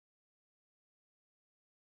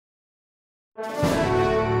living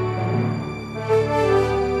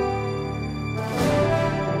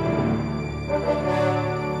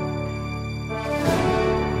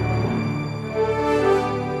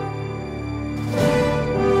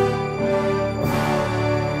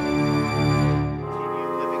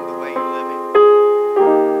the way you're living.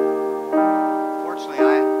 Fortunately,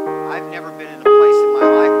 I've never been in a place in my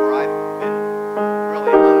life where I've been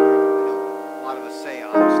really hungry. I know a lot of us say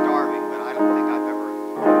I'm starving, but I don't think I've ever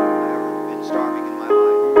been starving in my life.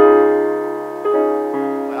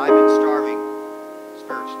 But I've been starving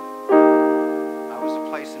spiritually. I was a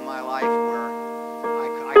place in my life where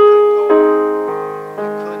I couldn't go on. I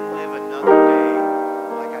couldn't live another day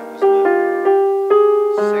like I was living.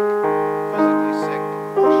 Sick, physically sick,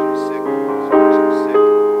 emotionally sick, spiritually sick,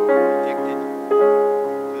 addicted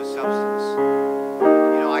to a substance.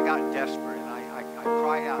 You know, I got desperate and I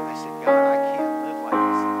cried out and I said, God, I can't live like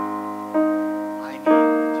this. I need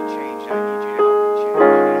to change. I need you to help me change.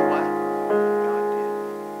 You know what? God did.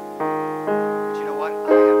 But you know what?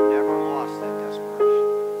 I have never lost that desperation.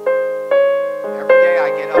 Every day I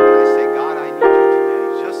get up and I say, God, I need you today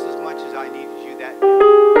just as much as I needed you that day.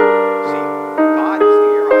 See, God is the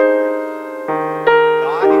air I breathe.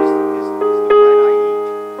 God is the bread I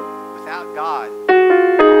eat. Without God,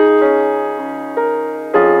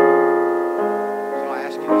 so I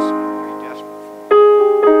ask you this morning, are you desperate for me?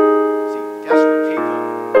 See, desperate people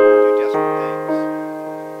do desperate things.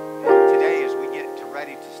 And today, as we get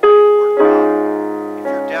ready to study the Word of God, if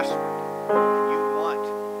you're desperate and you want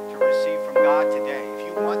to receive from God today, if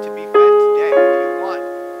you want to be fed today, if you want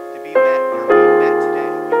to be met, you're being met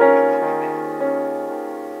today, you will be met.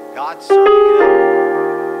 God's serving it up.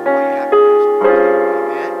 All you have to do is partake.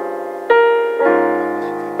 Amen?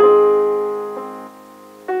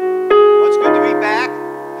 Well, it's good to be back.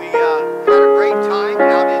 We had a great time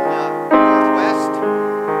out in Northwest.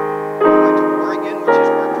 We went to Oregon, which is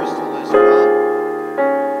where Crystal is from.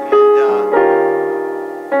 And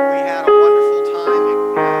we had a wonderful time.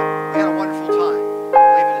 I'll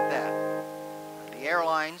leave it at that. The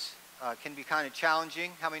airlines can be kind of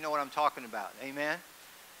challenging. How many know what I'm talking about? Amen?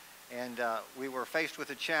 And we were faced with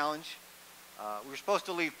a challenge. We were supposed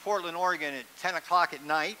to leave Portland, Oregon at 10 o'clock at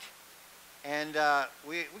night. And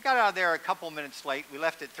we got out of there a couple minutes late. We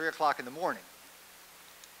left at 3 o'clock in the morning.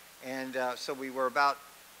 And so we were about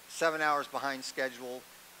 7 hours behind schedule.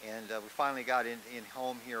 And we finally got in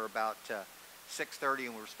home here about 6:30,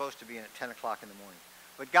 and we were supposed to be in at 10 o'clock in the morning.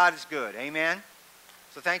 But God is good. Amen?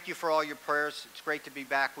 So thank you for all your prayers. It's great to be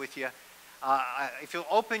back with you. If you'll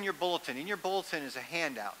open your bulletin, in your bulletin is a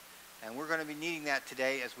handout. And we're going to be needing that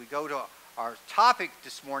today as we go to our topic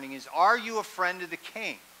this morning is, are you a friend of the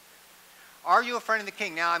King? Are you a friend of the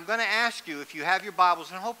King? Now, I'm going to ask you, if you have your Bibles,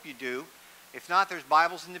 and I hope you do. If not, there's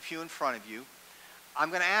Bibles in the pew in front of you. I'm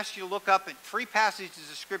going to ask you to look up at 3 passages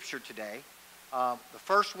of Scripture today. The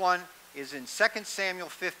first one is in 2 Samuel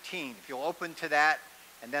 15. If you'll open to that,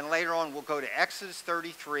 and then later on we'll go to Exodus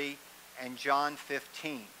 33 and John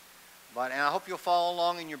 15. And I hope you'll follow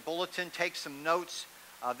along in your bulletin. Take some notes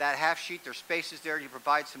of that half sheet. There's spaces there to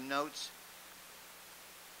provide some notes.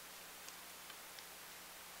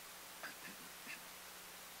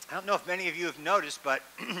 I don't know if many of you have noticed, but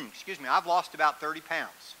excuse me, I've lost about 30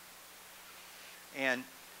 pounds. And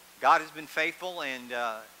God has been faithful, and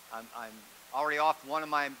I'm already off one of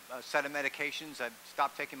my set of medications. I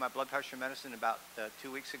stopped taking my blood pressure medicine about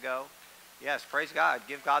 2 weeks ago. Yes, praise God.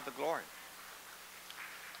 Give God the glory.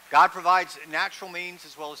 God provides natural means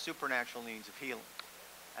as well as supernatural means of healing.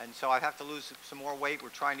 And so I have to lose some more weight. We're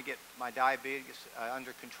trying to get my diabetes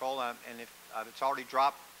under control. And if it's already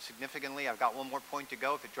dropped significantly, I've got one more point to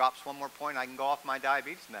go. If it drops one more point, I can go off my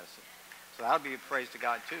diabetes medicine. So that'll be a praise to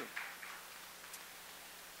God too.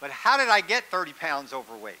 But how did I get 30 pounds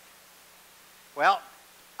overweight? Well,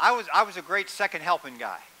 I was a great second helping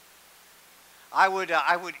guy. I would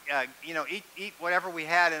eat whatever we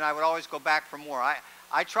had, and I would always go back for more.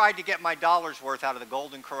 I tried to get my dollar's worth out of the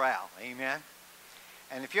Golden Corral. Amen.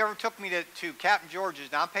 And if you ever took me to Captain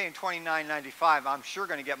George's, now I'm paying $29.95. I'm sure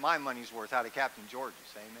going to get my money's worth out of Captain George's.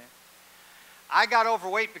 Amen. I got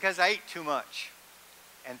overweight because I ate too much.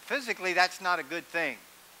 And physically, that's not a good thing.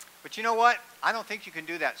 But you know what? I don't think you can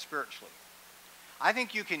do that spiritually. I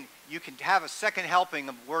think you can have a second helping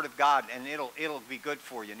of the Word of God, and it'll be good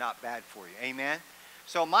for you, not bad for you. Amen?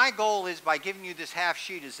 So my goal is, by giving you this half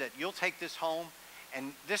sheet, is that you'll take this home,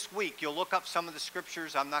 and this week you'll look up some of the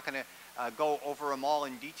scriptures. I'm not going to go over them all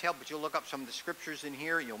in detail, but you'll look up some of the scriptures in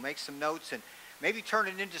here. You'll make some notes, and maybe turn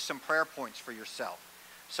it into some prayer points for yourself.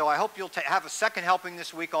 So I hope you'll have a second helping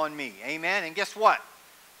this week on me. Amen? And guess what?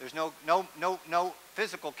 There's no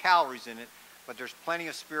physical calories in it, but there's plenty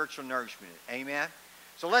of spiritual nourishment in it. Amen?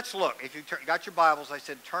 So let's look. If you got your Bibles, I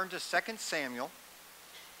said turn to 2 Samuel.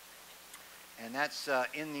 And that's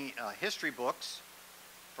in the history books,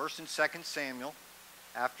 1 and 2 Samuel,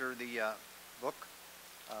 after the book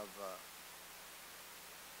of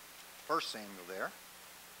 1 Samuel there.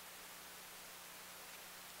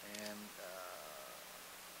 And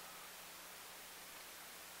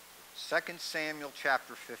 2 Samuel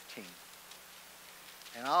chapter 15.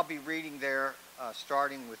 And I'll be reading there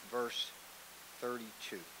starting with verse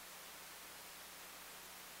 32.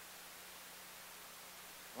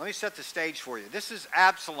 Let me set the stage for you. This is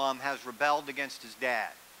Absalom has rebelled against his dad,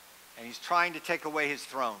 and he's trying to take away his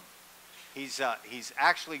throne. He's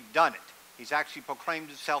actually done it. He's actually proclaimed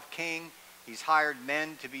himself king. He's hired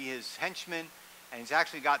men to be his henchmen, and he's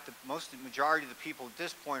actually got the majority of the people at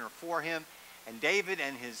this point are for him. And David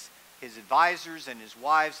and his advisors and his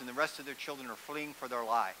wives and the rest of their children are fleeing for their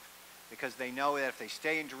life because they know that if they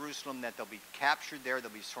stay in Jerusalem that they'll be captured there, they'll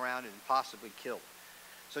be surrounded and possibly killed.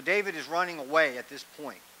 So David is running away at this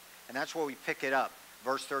point, and that's where we pick it up,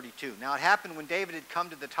 verse 32. Now it happened when David had come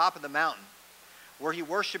to the top of the mountain where he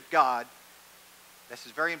worshiped God. This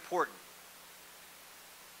is very important.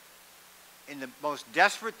 In the most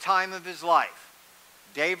desperate time of his life,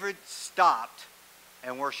 David stopped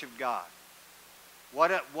and worshiped God.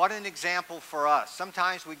 What an example for us.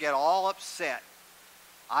 Sometimes we get all upset.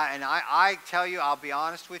 I tell you, I'll be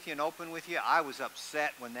honest with you and open with you, I was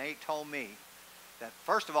upset when they told me that,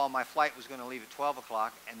 first of all, my flight was going to leave at 12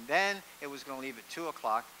 o'clock, and then it was going to leave at 2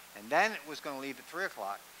 o'clock, and then it was going to leave at 3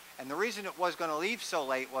 o'clock. And the reason it was going to leave so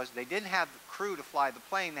late was they didn't have the crew to fly the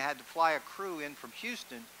plane. They had to fly a crew in from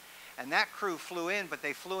Houston, and that crew flew in, but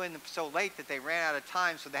they flew in so late that they ran out of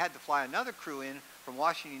time, so they had to fly another crew in from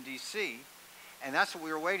Washington, D.C., and that's what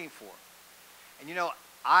we were waiting for. And you know,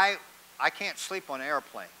 I can't sleep on an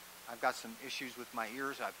airplane. I've got some issues with my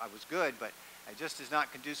ears. I was good, but it just is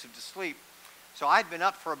not conducive to sleep. So I'd been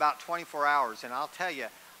up for about 24 hours, and I'll tell you,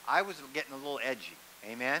 I was getting a little edgy.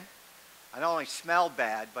 Amen? I not only smelled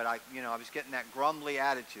bad, but I was getting that grumbly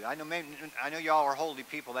attitude. I know y'all are holy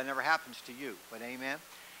people. That never happens to you, but amen?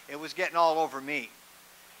 It was getting all over me.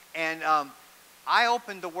 And I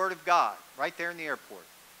opened the Word of God right there in the airport.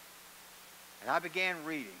 And I began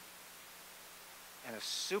reading, and a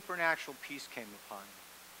supernatural peace came upon me.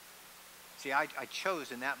 See, I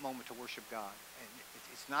chose in that moment to worship God. And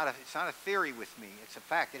it's not a theory with me. It's a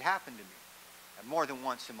fact. It happened to me more than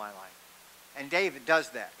once in my life. And David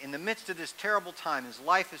does that. In the midst of this terrible time, his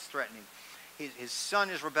life is threatening. His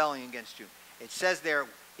son is rebelling against you. It says there,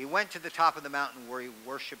 he went to the top of the mountain where he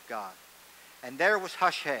worshiped God. And there was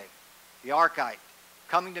Hushai, the Archite,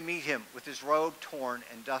 coming to meet him with his robe torn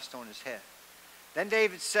and dust on his head. Then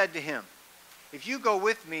David said to him, "If you go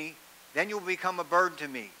with me, then you will become a burden to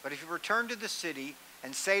me. But if you return to the city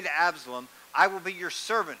and say to Absalom, 'I will be your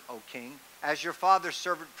servant, O king, as your father's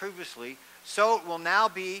servant previously, so it will now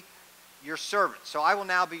be your servant. So I will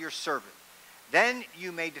now be your servant. Then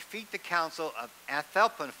you may defeat the counsel of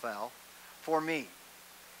Ahithophel for me.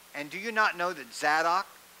 And do you not know that Zadok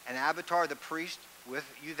and Abiathar the priest with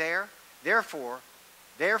you there? Therefore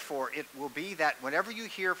it will be that whenever you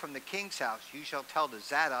hear from the king's house, you shall tell to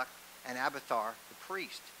Zadok and Abiathar the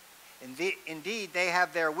priest. Indeed, they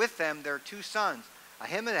have there with them their two sons,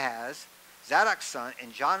 Ahimaaz, Zadok's son,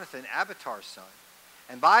 and Jonathan, Abiathar's son.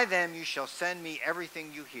 And by them you shall send me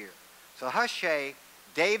everything you hear.' So Hushai,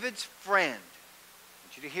 David's friend," I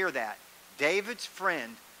want you to hear that, David's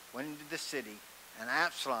friend went into the city, and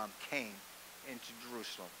Absalom came into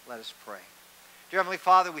Jerusalem. Let us pray. Dear Heavenly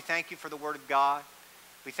Father, we thank you for the Word of God.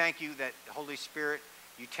 We thank you that, Holy Spirit,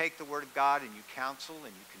 you take the Word of God and you counsel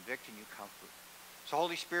and you convict and you comfort. So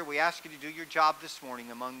Holy Spirit, we ask you to do your job this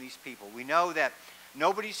morning among these people. We know that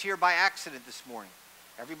nobody's here by accident this morning.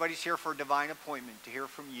 Everybody's here for a divine appointment to hear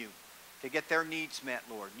from you, to get their needs met,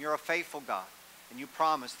 Lord. And you're a faithful God, and you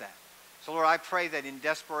promise that. So, Lord, I pray that in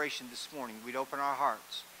desperation this morning, we'd open our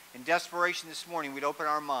hearts. In desperation this morning, we'd open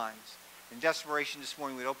our minds. In desperation this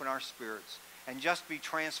morning, we'd open our spirits and just be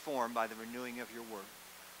transformed by the renewing of your word.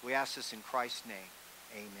 We ask this in Christ's name.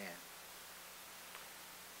 Amen.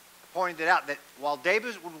 I pointed it out that while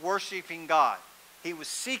David was worshiping God, he was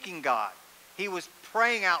seeking God. He was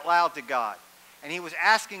praying out loud to God. And he was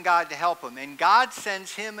asking God to help him. And God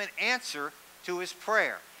sends him an answer to his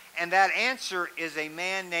prayer. And that answer is a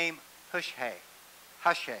man named Hushai.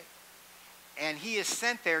 And he is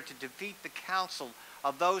sent there to defeat the counsel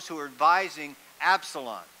of those who are advising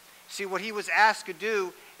Absalom. See, what he was asked to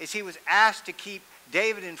do is he was asked to keep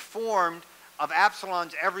David informed of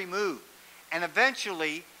Absalom's every move. And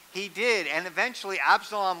eventually, He did, and eventually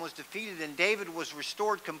Absalom was defeated and David was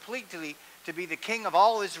restored completely to be the king of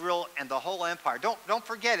all Israel and the whole empire. Don't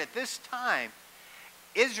forget, at this time,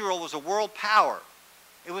 Israel was a world power.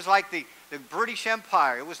 It was like the British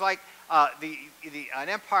Empire. It was like an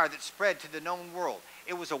empire that spread to the known world.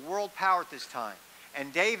 It was a world power at this time.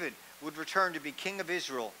 And David would return to be king of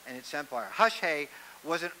Israel and its empire. Hushai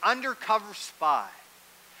was an undercover spy.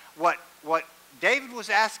 What David was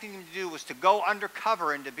asking him to do was to go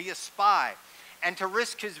undercover and to be a spy and to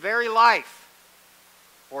risk his very life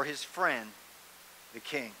for his friend, the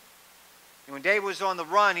king. And when David was on the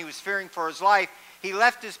run, he was fearing for his life. He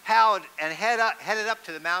left his palace and headed up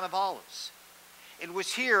to the Mount of Olives. It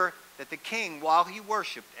was here that the king, while he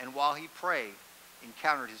worshiped and while he prayed,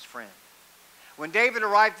 encountered his friend. When David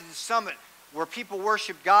arrived at the summit where people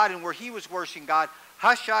worshiped God and where he was worshiping God,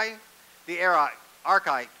 Hushai the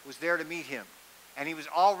Archite was there to meet him. And he was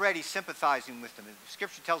already sympathizing with him. And the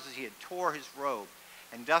scripture tells us he had tore his robe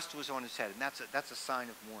and dust was on his head. And that's a sign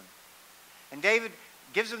of mourning. And David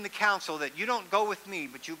gives him the counsel that you don't go with me,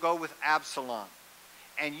 but you go with Absalom.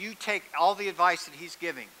 And you take all the advice that he's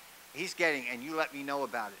getting, and you let me know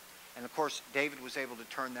about it. And of course, David was able to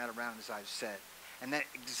turn that around, as I've said. And that's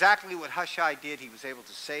exactly what Hushai did. He was able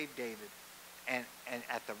to save David and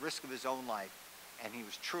at the risk of his own life. And he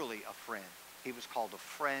was truly a friend. He was called a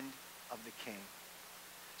friend of the king.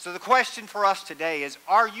 So the question for us today is,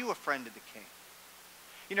 are you a friend of the king?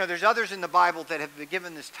 You know, there's others in the Bible that have been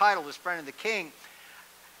given this title as friend of the king.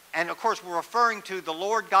 And of course, we're referring to the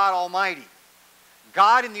Lord God Almighty.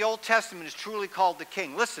 God in the Old Testament is truly called the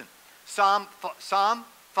king. Listen, Psalm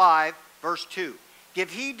 5, verse 2. Give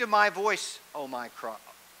heed to my voice, O my cry.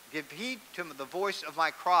 Give heed to the voice of my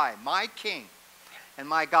cry, my king and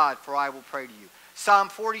my God, for I will pray to you. Psalm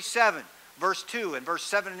 47, verse 2 and verse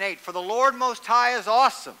 7 and 8. For the Lord Most High is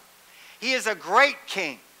awesome. He is a great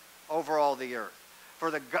king over all the earth.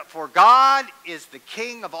 For God is the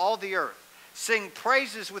king of all the earth. Sing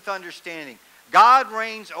praises with understanding. God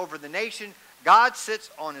reigns over the nation. God sits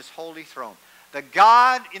on his holy throne. The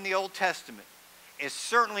God in the Old Testament is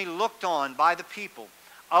certainly looked on by the people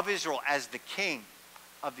of Israel as the king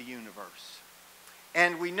of the universe.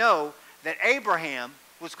 And we know that Abraham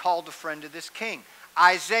was called a friend of this king.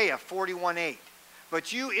 Isaiah 41:8.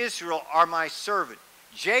 But you, Israel, are my servant,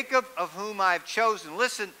 Jacob, of whom I have chosen.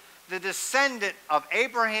 Listen, the descendant of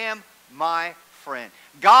Abraham, my friend.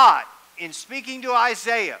 God, in speaking to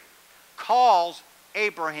Isaiah, calls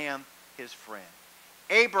Abraham his friend.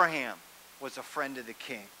 Abraham was a friend of the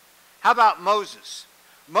king. How about Moses?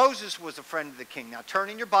 Moses was a friend of the king. Now turn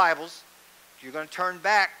in your Bibles. You're going to turn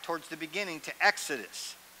back towards the beginning to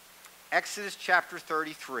Exodus. Exodus chapter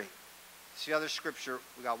 33. It's the other scripture.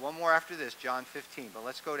 We got one more after this, John 15. But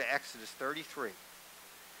let's go to Exodus 33.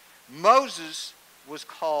 Moses was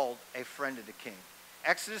called a friend of the king.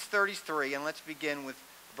 Exodus 33, and let's begin with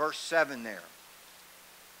verse 7 there.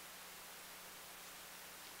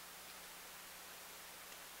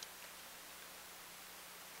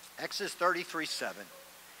 Exodus 33:7.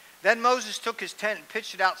 Then Moses took his tent and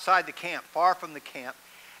pitched it outside the camp, far from the camp,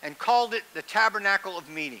 and called it the tabernacle of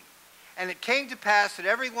meeting. And it came to pass that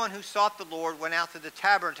everyone who sought the Lord went out to the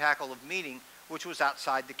tabernacle of meeting, which was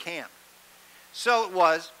outside the camp. So it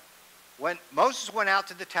was, when Moses went out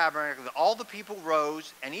to the tabernacle, that all the people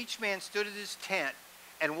rose, and each man stood at his tent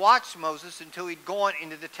and watched Moses until he'd gone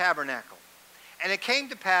into the tabernacle. And it came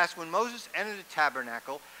to pass, when Moses entered the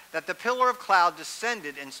tabernacle, that the pillar of cloud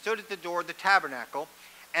descended and stood at the door of the tabernacle,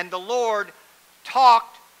 and the Lord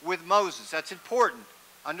talked with Moses. That's important.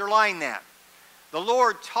 Underline that. The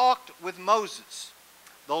Lord talked with Moses.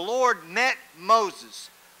 The Lord met Moses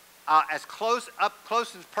as close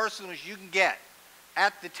and personal as you can get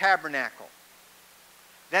at the tabernacle.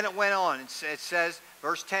 Then it went on. It says,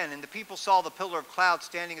 verse 10, and the people saw the pillar of cloud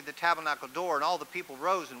standing at the tabernacle door, and all the people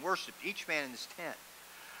rose and worshipped, each man in his tent.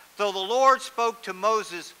 So the Lord spoke to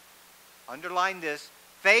Moses, underline this,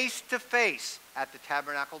 face to face at the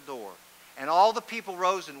tabernacle door. And all the people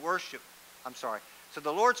rose and worshiped. So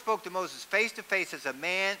the Lord spoke to Moses face to face as a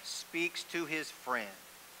man speaks to his friend.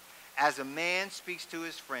 As a man speaks to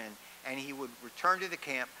his friend. And he would return to the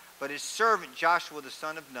camp. But his servant Joshua the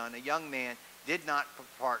son of Nun, a young man, did not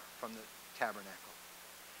depart from the tabernacle.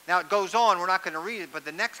 Now it goes on. We're not going to read it. But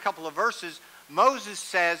the next couple of verses, Moses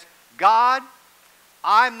says, God,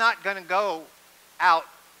 I'm not going to go out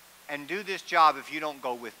and do this job if you don't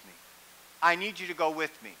go with me. I need you to go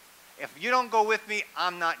with me. If you don't go with me,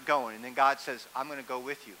 I'm not going. And then God says, I'm going to go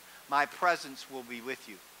with you. My presence will be with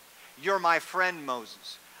you. You're my friend,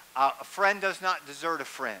 Moses. A friend does not desert a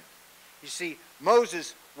friend. You see,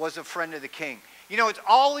 Moses was a friend of the king. You know, it's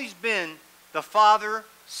always been the Father,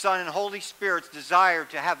 Son, and Holy Spirit's desire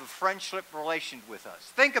to have a friendship relation with us.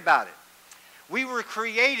 Think about it. We were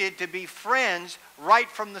created to be friends right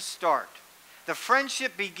from the start. The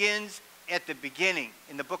friendship begins at the beginning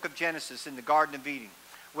in the book of Genesis, in the Garden of Eden,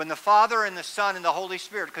 when the Father and the Son and the Holy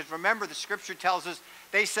Spirit, because remember the scripture tells us,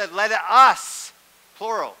 they said, let us,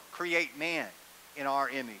 plural, create man in our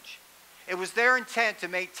image. It was their intent to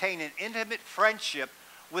maintain an intimate friendship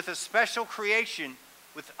with a special creation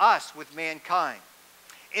with us, with mankind.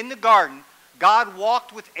 In the garden, God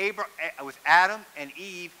walked with Adam and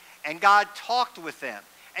Eve, and God talked with them.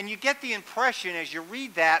 And you get the impression as you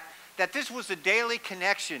read that this was a daily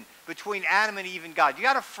connection between Adam and Eve and God. You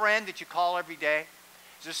got a friend that you call every day?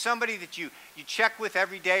 Is there somebody that you check with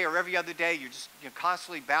every day or every other day? You're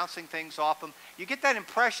constantly bouncing things off them. You get that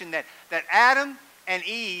impression that Adam and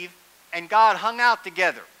Eve and God hung out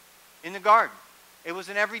together in the garden. It was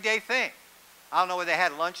an everyday thing. I don't know whether they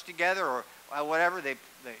had lunch together or whatever.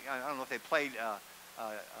 I don't know if they played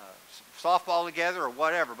softball together or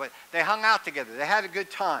whatever, but they hung out together. They had a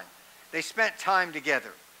good time. They spent time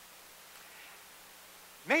together.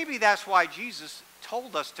 Maybe that's why Jesus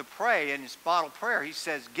told us to pray in his model prayer. He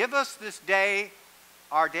says, give us this day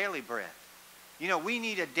our daily bread. You know, we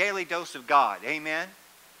need a daily dose of God. Amen?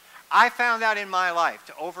 I found out in my life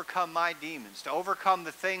to overcome my demons, to overcome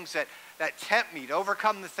the things that tempt me, to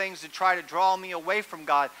overcome the things that try to draw me away from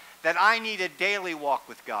God, that I need a daily walk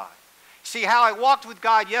with God. See, how I walked with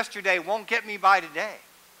God yesterday won't get me by today.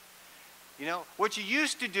 You know, what you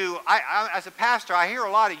used to do, as a pastor, I hear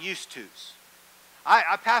a lot of used tos.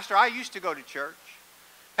 Pastor, I used to go to church.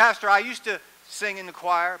 Pastor, I used to sing in the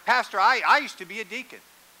choir. Pastor, I used to be a deacon.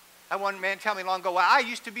 I had one man tell me long ago, well, I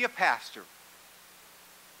used to be a pastor.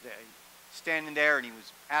 Standing there, and he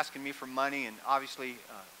was asking me for money, and obviously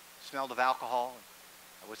smelled of alcohol.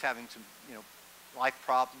 I was having some, life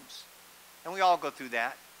problems. And we all go through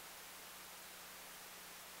that.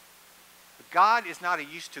 But God is not a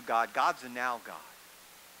used to God. God's a now God.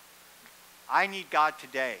 I need God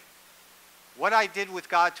today. What I did with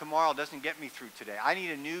God tomorrow doesn't get me through today. I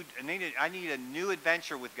need a new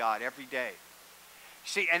adventure with God every day.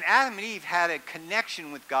 See, and Adam and Eve had a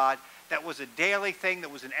connection with God that was a daily thing,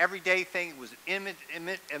 that was an everyday thing, it was an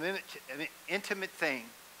intimate thing.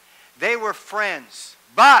 They were friends,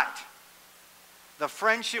 but the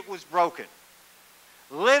friendship was broken.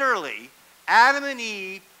 Literally, Adam and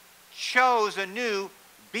Eve chose a new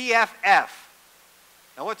BFF.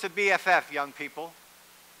 Now, what's a BFF, young people?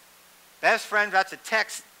 Best friend, that's a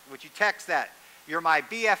text. Would you text that? You're my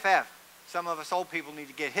BFF. Some of us old people need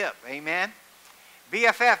to get hip. Amen?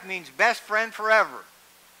 BFF means best friend forever.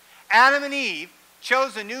 Adam and Eve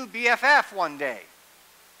chose a new BFF one day.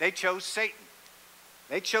 They chose Satan.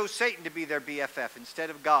 They chose Satan to be their BFF instead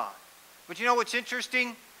of God. But you know what's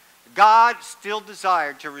interesting? God still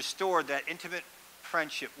desired to restore that intimate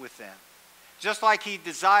friendship with them. Just like he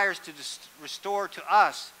desires to restore to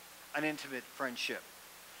us an intimate friendship.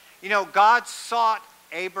 You know, God sought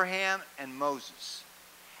Abraham and Moses.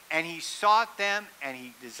 And he sought them, and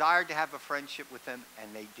he desired to have a friendship with them,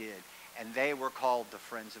 and they did. And they were called the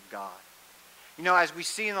friends of God. You know, as we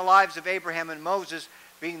see in the lives of Abraham and Moses,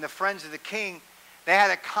 being the friends of the king, they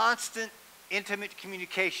had a constant, intimate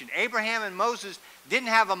communication. Abraham and Moses didn't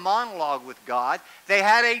have a monologue with God. They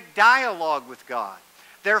had a dialogue with God.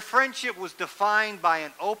 Their friendship was defined by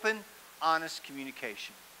an open, honest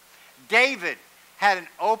communication. David had an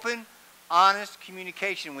open, honest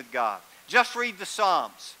communication with God. Just read the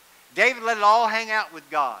Psalms. David let it all hang out with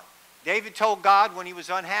God. David told God when he was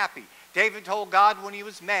unhappy. David told God when he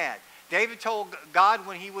was mad. David told God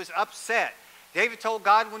when he was upset. David told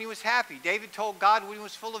God when he was happy. David told God when he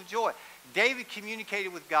was full of joy. David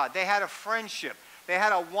communicated with God. They had a friendship. They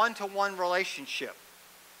had a one-to-one relationship.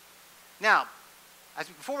 Now,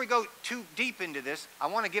 before we go too deep into this, I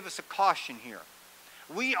want to give us a caution here.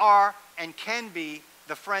 We are and can be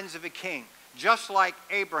the friends of a king, just like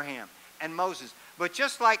Abraham and Moses. But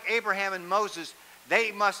just like Abraham and Moses,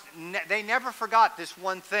 they never forgot this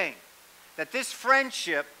one thing, that this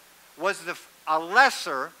friendship was a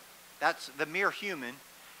lesser, that's the mere human,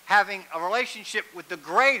 having a relationship with the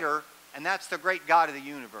greater, and that's the great God of the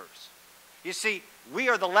universe. You see, we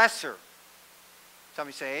are the lesser.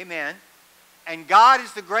 Somebody say amen. And God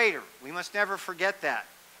is the greater. We must never forget that.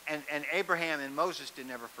 And Abraham and Moses did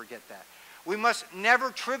never forget that. We must never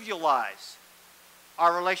trivialize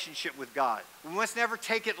our relationship with God. We must never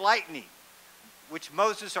take it lightly, which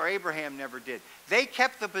Moses or Abraham never did. They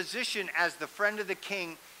kept the position as the friend of the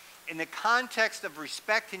king in the context of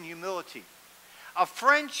respect and humility. A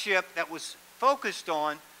friendship that was focused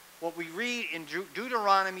on what we read in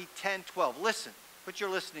Deuteronomy 10:12. Listen, put your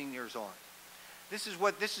listening ears on. This is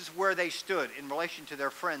where they stood in relation to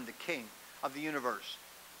their friend, the king of the universe.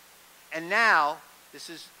 And now, this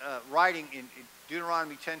is writing in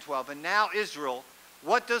Deuteronomy 10:12. And now, Israel,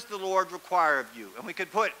 what does the Lord require of you? And we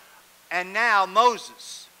could put, and now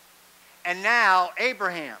Moses, and now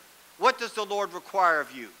Abraham. What does the Lord require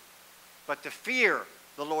of you? But to fear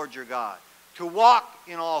the Lord your God, to walk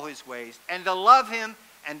in all his ways, and to love him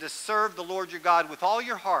and to serve the Lord your God with all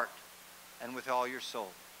your heart and with all your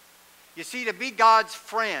soul. You see, to be God's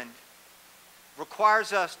friend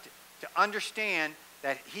requires us to understand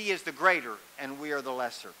that he is the greater and we are the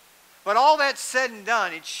lesser. But all that said and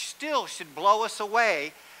done, it still should blow us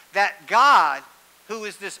away that God, who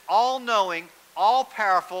is this all-knowing,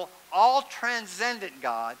 all-powerful, all-transcendent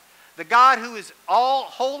God, the God who is all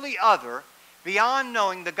wholly other, beyond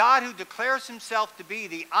knowing, the God who declares himself to be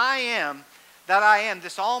the I am that I am,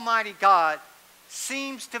 this almighty God,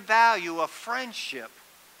 seems to value a friendship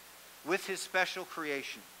with his special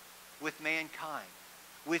creation, with mankind,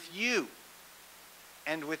 with you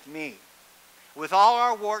and with me. With all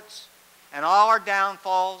our warts and all our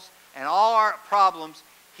downfalls and all our problems,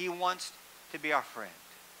 he wants to be our friend.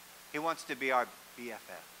 He wants to be our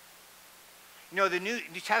BFF. You know, the New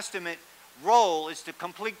Testament role is to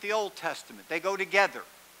complete the Old Testament. They go together.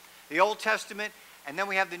 The Old Testament, and then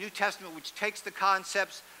we have the New Testament, which takes the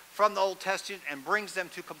concepts from the Old Testament and brings them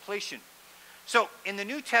to completion. So, in the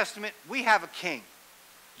New Testament, we have a king.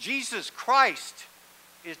 Jesus Christ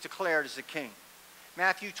is declared as a king.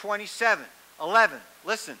 Matthew 27:11.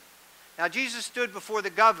 Listen. Now, Jesus stood before the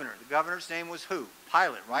governor. The governor's name was who?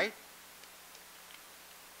 Pilate, right?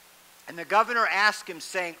 And the governor asked him,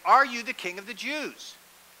 saying, "Are you the king of the Jews?"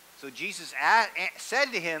 So Jesus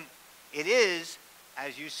said to him, "It is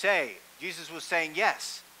as you say." Jesus was saying,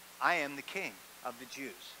 "Yes, I am the king of the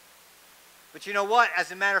Jews." But you know what?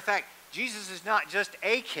 As a matter of fact, Jesus is not just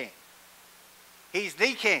a king. He's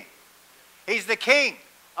the king. He's the king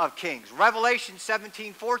of kings. Revelation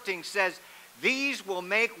 17:14 says, "These will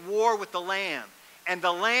make war with the Lamb, and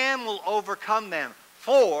the Lamb will overcome them.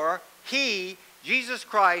 For he, Jesus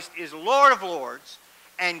Christ, is Lord of lords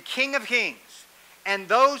and King of kings. And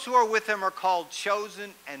those who are with him are called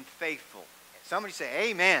chosen and faithful." Somebody say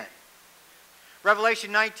amen.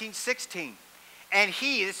 Revelation 19:16. "And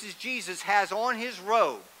he," this is Jesus, "has on his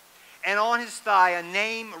robe and on his thigh a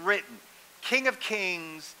name written, King of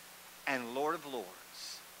kings and Lord of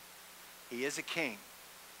lords." He is a king,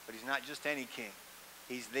 but he's not just any king.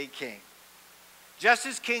 He's the king. Just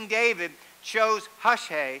as King David chose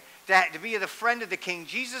Hushai to be the friend of the king,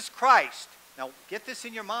 Jesus Christ, now get this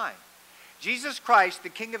in your mind, Jesus Christ, the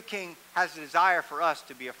King of kings, has a desire for us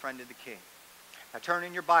to be a friend of the king. Now turn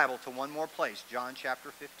in your Bible to one more place, John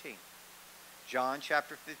chapter 15. John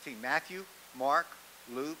chapter 15. Matthew, Mark,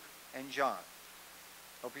 Luke, and John.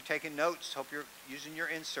 Hope you're taking notes. Hope you're using your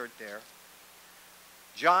insert there.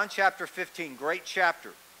 John chapter 15, great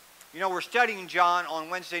chapter. You know, we're studying John on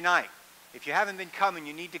Wednesday night. If you haven't been coming,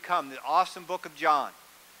 you need to come. The awesome book of John.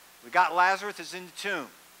 We got Lazarus is in the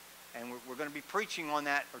tomb. And we're going to be preaching on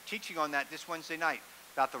that, or teaching on that this Wednesday night,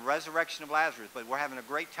 about the resurrection of Lazarus. But we're having a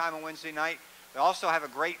great time on Wednesday night. We also have a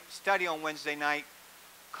great study on Wednesday night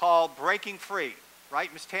called Breaking Free.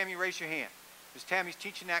 Right? Miss Tammy, raise your hand. Miss Tammy's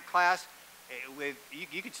teaching that class.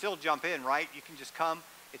 You can still jump in, right? You can just come.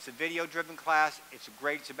 It's a video-driven class. It's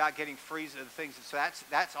great. It's about getting free of the things. So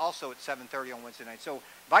that's also at 7:30 on Wednesday night. So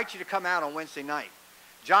invite you to come out on Wednesday night.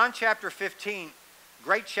 John chapter 15,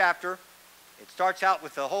 great chapter. It starts out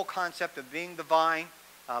with the whole concept of being the vine,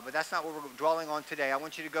 but that's not what we're dwelling on today. I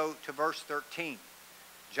want you to go to verse 13.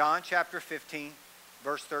 John chapter 15,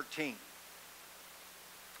 verse 13.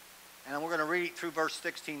 And then we're going to read it through verse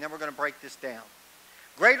 16. Then we're going to break this down.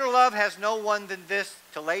 "Greater love has no one than this,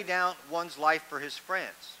 to lay down one's life for his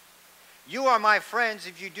friends. You are my friends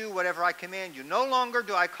if you do whatever I command you. No longer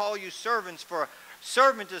do I call you servants, for a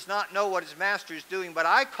servant does not know what his master is doing, but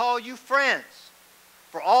I call you friends.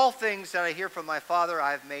 For all things that I hear from my Father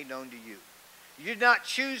I have made known to you. You did not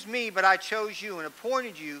choose me, but I chose you and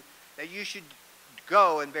appointed you that you should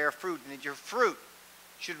go and bear fruit, and that your fruit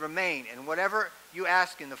should remain. And whatever you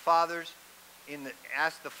ask the Father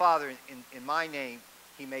in my name,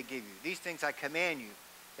 he may give you. These things I command you,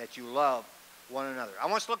 that you love one another." I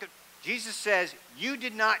want us to look at, Jesus says, "You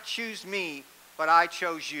did not choose me, but I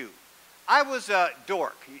chose you." I was a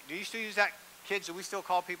dork. Do you still use that? Kids, do we still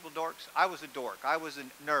call people dorks? I was a dork. I was a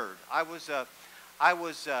nerd. I was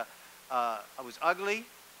ugly.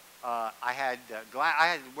 I had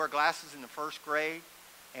to wear glasses in the first grade,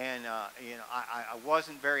 and I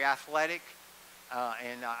wasn't very athletic,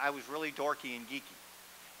 and I was really dorky and geeky.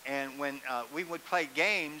 And when we would play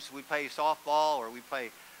games, we'd play softball or we'd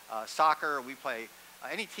play soccer, or we play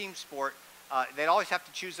any team sport, they'd always have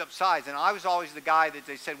to choose up sides. And I was always the guy that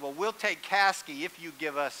they said, well, we'll take Caskey if you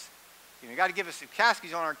give us, you got to give us, if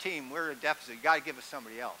Caskey's on our team, we're at a deficit, you got to give us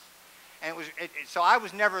somebody else. And so I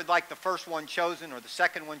was never like the first one chosen or the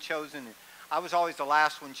second one chosen. I was always the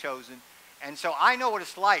last one chosen. And so I know what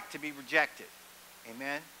it's like to be rejected.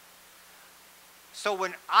 Amen? So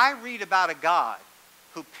when I read about a God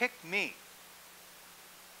who picked me,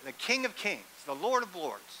 the King of Kings, the Lord of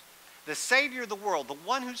Lords, the Savior of the world, the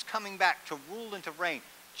one who's coming back to rule and to reign,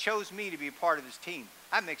 chose me to be a part of his team,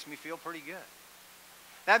 that makes me feel pretty good.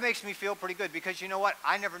 That makes me feel pretty good because you know what?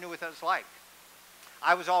 I never knew what that was like.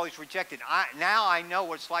 I was always rejected. Now I know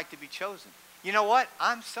what it's like to be chosen. You know what?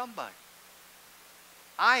 I'm somebody.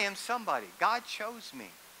 I am somebody. God chose me.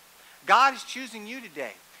 God is choosing you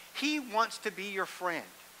today. He wants to be your friend.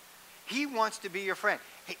 He wants to be your friend.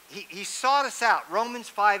 He sought us out.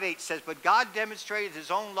 Romans 5:8 says, but God demonstrated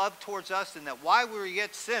his own love towards us in that while we were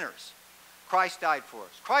yet sinners, Christ died for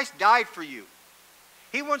us. Christ died for you.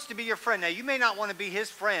 He wants to be your friend. Now, you may not want to be his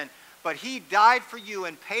friend, but he died for you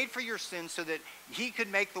and paid for your sins so that he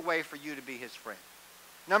could make the way for you to be his friend.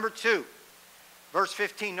 Number 2, verse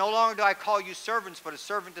 15, no longer do I call you servants, but a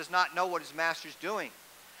servant does not know what his master's doing.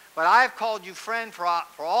 But I have called you friend, for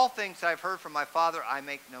all things that I've heard from my Father I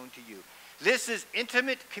make known to you. This is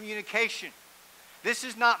intimate communication. This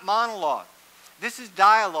is not monologue. This is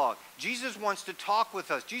dialogue. Jesus wants to talk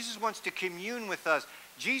with us. Jesus wants to commune with us.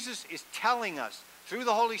 Jesus is telling us through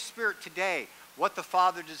the Holy Spirit today what the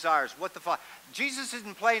Father desires. Jesus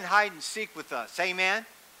isn't playing hide and seek with us. Amen?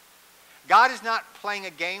 God is not playing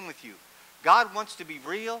a game with you. God wants to be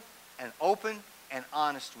real and open and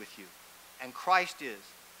honest with you. And Christ is.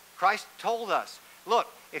 Christ told us, look,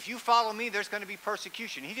 if you follow me, there's going to be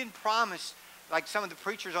persecution. He didn't promise, like some of the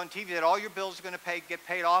preachers on TV, that all your bills are going to get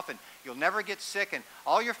paid off and you'll never get sick and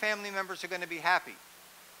all your family members are going to be happy.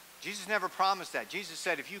 Jesus never promised that. Jesus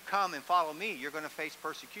said, if you come and follow me, you're going to face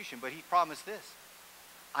persecution. But he promised this,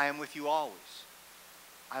 I am with you always.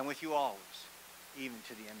 I am with you always, even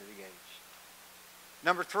to the end of the age.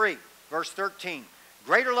 Number 3, verse 13.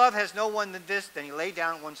 Greater love has no one than this, than he laid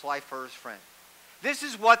down one's life for his friend. This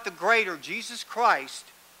is what the greater, Jesus Christ,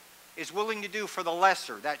 is willing to do for the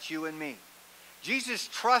lesser. That's you and me. Jesus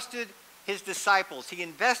trusted his disciples. He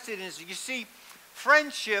invested in his, you see,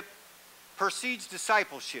 friendship precedes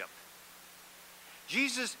discipleship.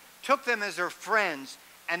 Jesus took them as their friends,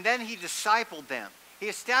 and then he discipled them. He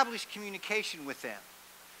established communication with them.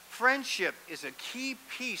 Friendship is a key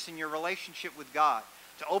piece in your relationship with God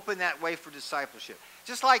to open that way for discipleship.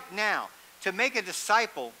 Just like now, to make a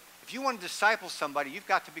disciple, if you want to disciple somebody, you've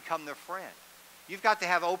got to become their friend. You've got to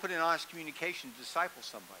have open and honest communication to disciple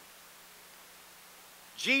somebody.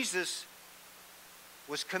 Jesus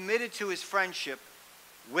was committed to his friendship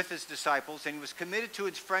with his disciples, and he was committed to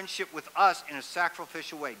his friendship with us in a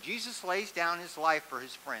sacrificial way. Jesus lays down his life for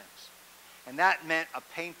his friends, and that meant a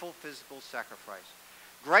painful physical sacrifice.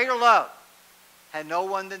 Greater love had no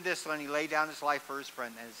one than this when he laid down his life for his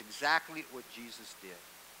friend, and it's exactly what Jesus did.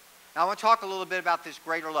 Now I want to talk a little bit about this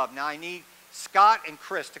greater love. Now I need Scott and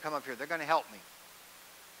Chris to come up here. They're going to help me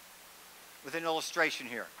with an illustration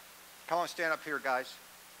here. Come on, stand up here, guys.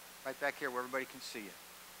 Right back here where everybody can see you.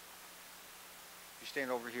 You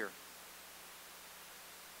stand over here.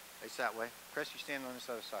 Face that way. Chris, you stand on this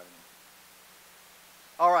other side of me.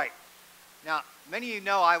 All right. Now, many of you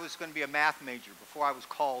know I was going to be a math major before I was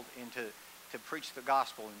called to preach the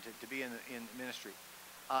gospel and to be in the ministry.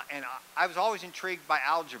 And I was always intrigued by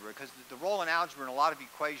algebra because the role in algebra in a lot of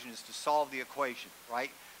equations is to solve the equation,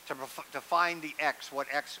 right? To find the x, what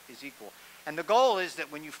x is equal. And the goal is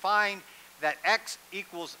that when you find that x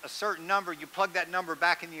equals a certain number, you plug that number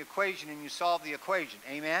back in the equation and you solve the equation.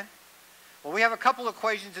 Amen? Well, we have a couple of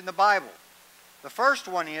equations in the Bible. The first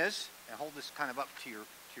one is, and hold this kind of up to your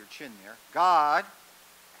chin there, God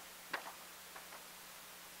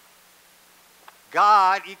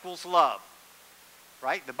equals love.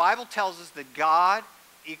 Right? The Bible tells us that God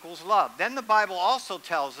equals love. Then the Bible also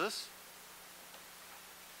tells us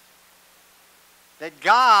that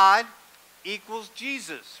God equals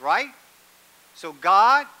Jesus, right? So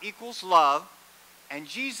God equals love and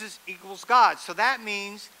Jesus equals God. So that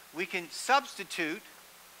means we can substitute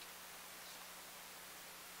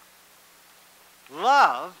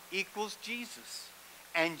love equals Jesus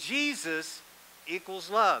and Jesus equals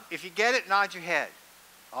love. If you get it, nod your head.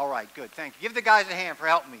 All right, good, thank you. Give the guys a hand for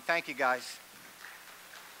helping me. Thank you, guys.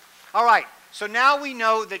 All right, so now we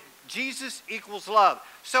know that Jesus equals love.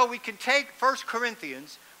 So we can take 1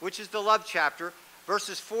 Corinthians, which is the love chapter,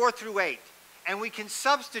 verses 4 through 8, and we can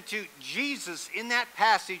substitute Jesus in that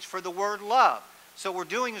passage for the word love. So what we're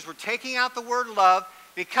doing is we're taking out the word love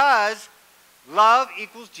because love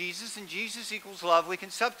equals Jesus and Jesus equals love. We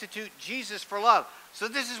can substitute Jesus for love. So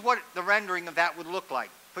this is what the rendering of that would look like.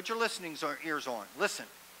 Put your listening ears on. Listen.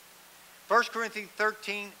 1 Corinthians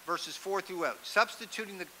 13, verses 4 through 8.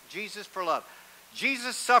 Substituting the Jesus for love.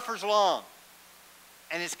 Jesus suffers long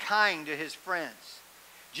and is kind to his friends.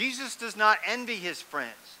 Jesus does not envy his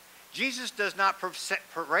friends. Jesus does not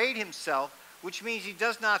parade himself, which means he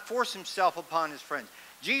does not force himself upon his friends.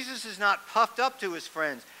 Jesus is not puffed up to his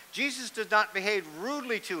friends. Jesus does not behave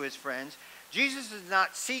rudely to his friends. Jesus does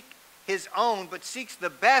not seek his own, but seeks the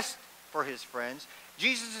best for his friends.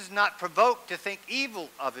 Jesus is not provoked to think evil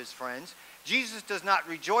of his friends. Jesus does not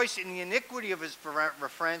rejoice in the iniquity of his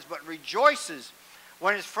friends, but rejoices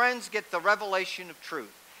when his friends get the revelation of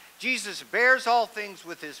truth. Jesus bears all things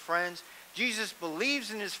with his friends. Jesus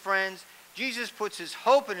believes in his friends. Jesus puts his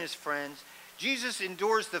hope in his friends. Jesus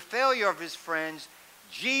endures the failure of his friends.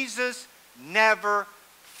 Jesus never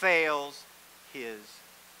fails his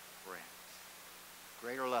friends.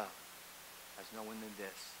 Greater love has no one than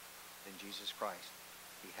this, than Jesus Christ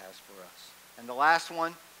he has for us. And the last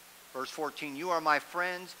one, verse 14, you are my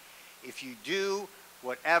friends if you do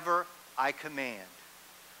whatever I command.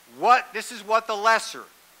 This is what the lesser,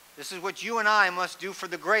 this is what you and I must do for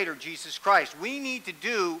the greater Jesus Christ. We need to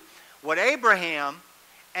do what Abraham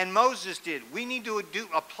and Moses did. We need to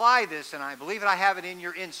apply this, and I believe that I have it in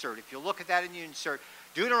your insert. If you look at that in your insert,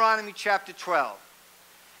 Deuteronomy chapter 12.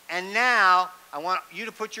 And now, I want you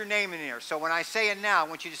to put your name in there. So when I say and now, I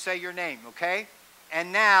want you to say your name, okay?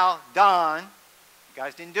 And now, Don, you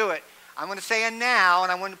guys didn't do it. I'm going to say and now,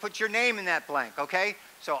 and I want to put your name in that blank, okay?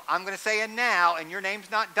 So I'm going to say and now, and your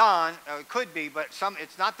name's not Don. It could be, but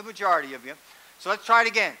it's not the majority of you. So let's try it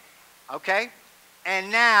again, okay?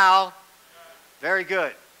 And now, very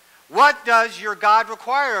good. What does your God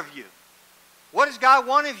require of you? What does God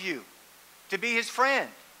want of you? To be his friend.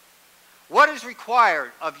 What is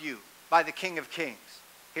required of you by the King of Kings?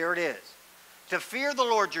 Here it is. To fear the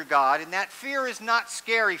Lord your God, and that fear is not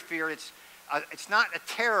scary fear. It's not a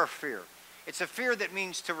terror fear. It's a fear that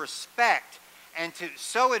means to respect and to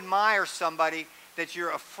so admire somebody that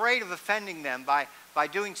you're afraid of offending them by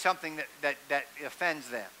doing something that offends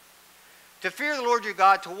them. To fear the Lord your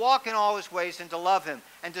God, to walk in all his ways and to love him,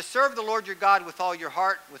 and to serve the Lord your God with all your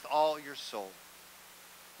heart, with all your soul.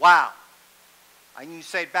 Wow. I need to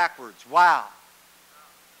say it backwards. Wow.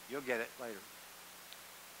 You'll get it later.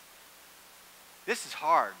 This is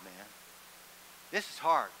hard, man. This is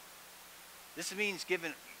hard. This means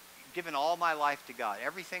giving all my life to God,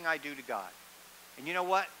 everything I do to God. And you know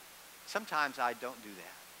what? Sometimes I don't do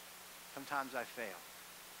that. Sometimes I fail.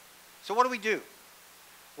 So what do we do?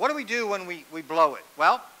 What do we do when we blow it?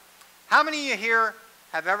 Well, how many of you here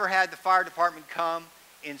have ever had the fire department come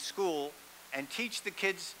in school and teach the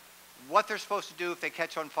kids what they're supposed to do if they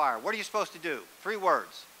catch on fire? What are you supposed to do? 3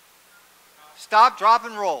 words. Stop, drop,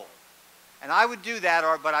 and roll. And I would do that,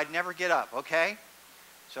 but I'd never get up, okay?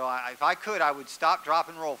 So if I could, I would stop, drop,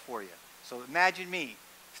 and roll for you. So imagine me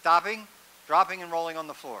stopping, dropping, and rolling on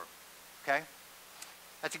the floor, okay?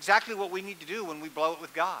 That's exactly what we need to do when we blow it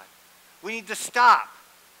with God. We need to stop.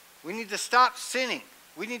 We need to stop sinning.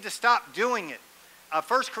 We need to stop doing it.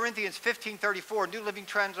 1 Corinthians 15:34, New Living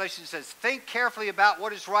Translation says, think carefully about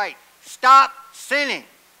what is right. Stop sinning.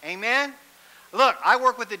 Amen? Look, I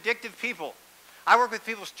work with addictive people. I work with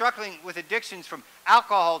people struggling with addictions from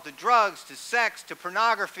alcohol to drugs to sex to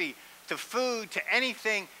pornography to food to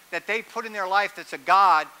anything that they put in their life that's a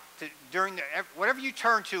god. Whatever you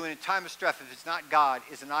turn to in a time of stress, if it's not God,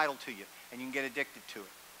 is an idol to you, and you can get addicted to it.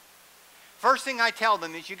 First thing I tell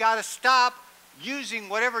them is you got to stop using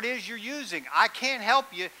whatever it is you're using. I can't help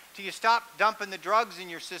you till you stop dumping the drugs in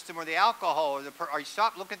your system or the alcohol or you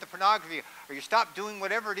stop looking at the pornography or you stop doing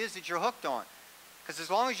whatever it is that you're hooked on. Because as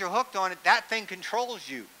long as you're hooked on it, that thing controls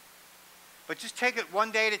you. But just take it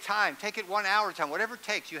one day at a time. Take it 1 hour at a time. Whatever it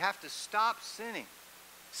takes, you have to stop sinning.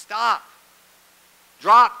 Stop.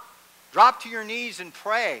 Drop to your knees and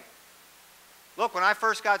pray. Look, when I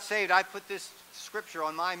first got saved, I put this scripture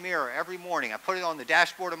on my mirror every morning. I put it on the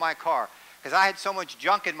dashboard of my car because I had so much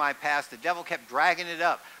junk in my past, the devil kept dragging it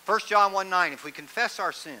up. 1 John 1:9, if we confess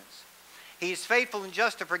our sins, he is faithful and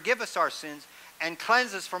just to forgive us our sins and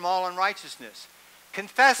cleanse us from all unrighteousness.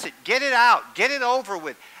 Confess it. Get it out. Get it over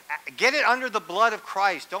with. Get it under the blood of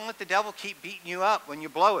Christ. Don't let the devil keep beating you up when you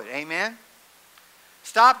blow it. Amen?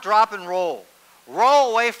 Stop, drop, and roll.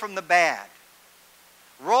 Roll away from the bad.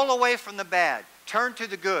 Roll away from the bad. Turn to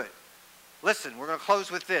the good. Listen, we're going to close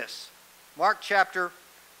with this. Mark chapter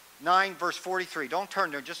 9, verse 43. Don't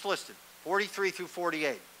turn there, just listen. 43 through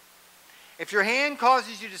 48. If your hand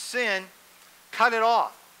causes you to sin, cut it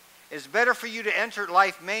off. It's better for you to enter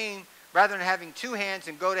life maimed rather than having two hands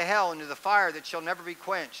and go to hell into the fire that shall never be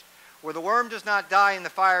quenched, where the worm does not die and the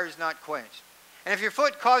fire is not quenched. And if your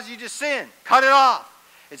foot causes you to sin, cut it off.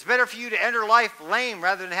 It's better for you to enter life lame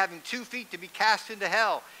rather than having 2 feet to be cast into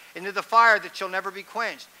hell, into the fire that shall never be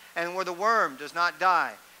quenched, and where the worm does not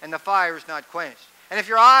die and the fire is not quenched. And if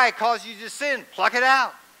your eye causes you to sin, pluck it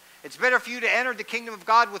out. It's better for you to enter the kingdom of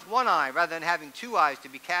God with one eye rather than having 2 eyes to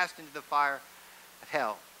be cast into the fire of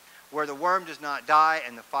hell, where the worm does not die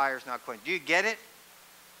and the fire is not quenched. Do you get it?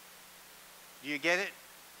 Do you get it?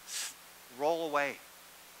 Roll away.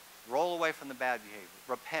 Roll away from the bad behavior.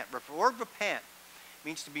 Repent. The word repent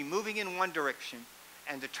means to be moving in one direction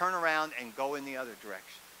and to turn around and go in the other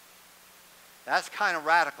direction. That's kind of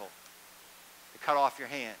radical. To cut off your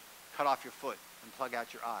hand, cut off your foot, and plug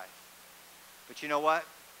out your eyes. But you know what?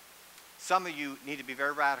 Some of you need to be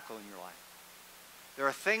very radical in your life. There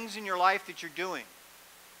are things in your life that you're doing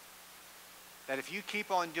that if you keep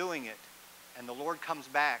on doing it and the Lord comes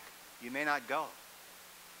back, you may not go.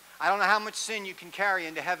 I don't know how much sin you can carry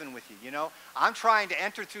into heaven with you. You know, I'm trying to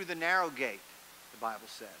enter through the narrow gate, the Bible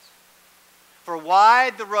says. For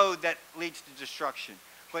wide the road that leads to destruction,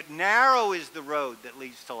 but narrow is the road that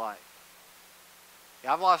leads to life.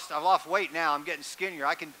 Yeah, I've lost weight now. I'm getting skinnier.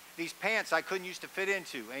 These pants I couldn't used to fit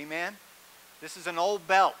into. Amen. This is an old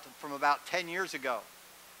belt from about 10 years ago.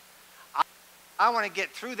 I want to get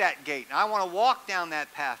through that gate, and I want to walk down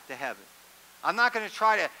that path to heaven. I'm not going to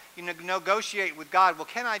try to negotiate with God. Well,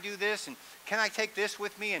 can I do this? And can I take this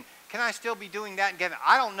with me? And can I still be doing that? And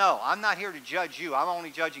I don't know. I'm not here to judge you. I'm only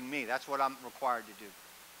judging me. That's what I'm required to do.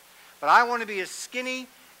 But I want to be as skinny,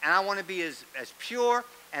 and I want to be as pure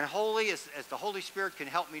and holy as the Holy Spirit can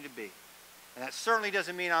help me to be. And that certainly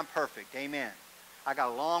doesn't mean I'm perfect. Amen. I got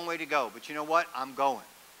a long way to go. But you know what? I'm going.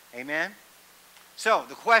 Amen. So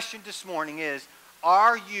the question this morning is,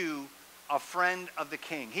 are you a friend of the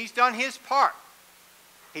King? He's done his part.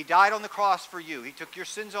 He died on the cross for you. He took your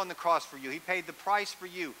sins on the cross for you. He paid the price for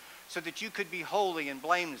you so that you could be holy and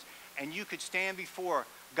blameless and you could stand before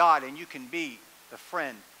God and you can be the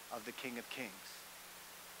friend of the King of Kings.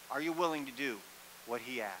 Are you willing to do what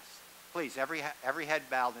he asks? Please, every head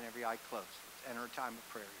bowed and every eye closed. Let's enter a time of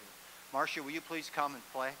prayer here. Marcia, will you please come and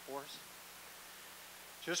play for us?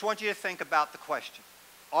 Just want you to think about the question.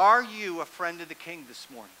 Are you a friend of the King this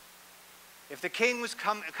morning? If the King was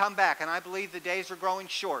come back, and I believe the days are growing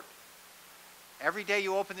short, every day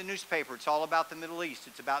you open the newspaper, it's all about the Middle East.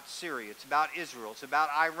 It's about Syria. It's about Israel. It's about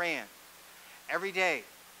Iran. Every day,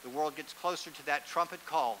 the world gets closer to that trumpet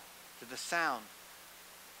call, to the sound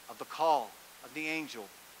of the call of the angel,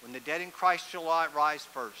 when the dead in Christ shall rise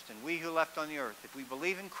first, and we who left on the earth, if we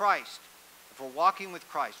believe in Christ, if we're walking with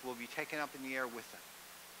Christ, we'll be taken up in the air with him.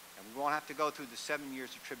 And we won't have to go through the 7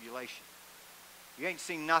 years of tribulation. You ain't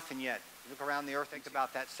seen nothing yet. You look around the earth, think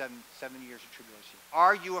about that seven years of tribulation.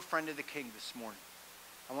 Are you a friend of the King this morning?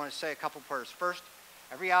 I want to say a couple prayers. First,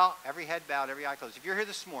 every head bowed, every eye closed. If you're here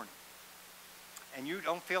this morning and you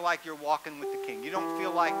don't feel like you're walking with the King, you don't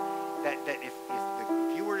feel like that if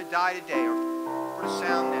you were to die today or for a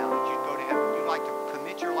sound now that you'd go to heaven, you'd like to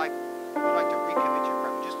commit your life, you'd like to recommit your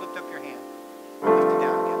prayer, just lift up your hand and lift it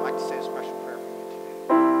down again. I'd like to say a special prayer.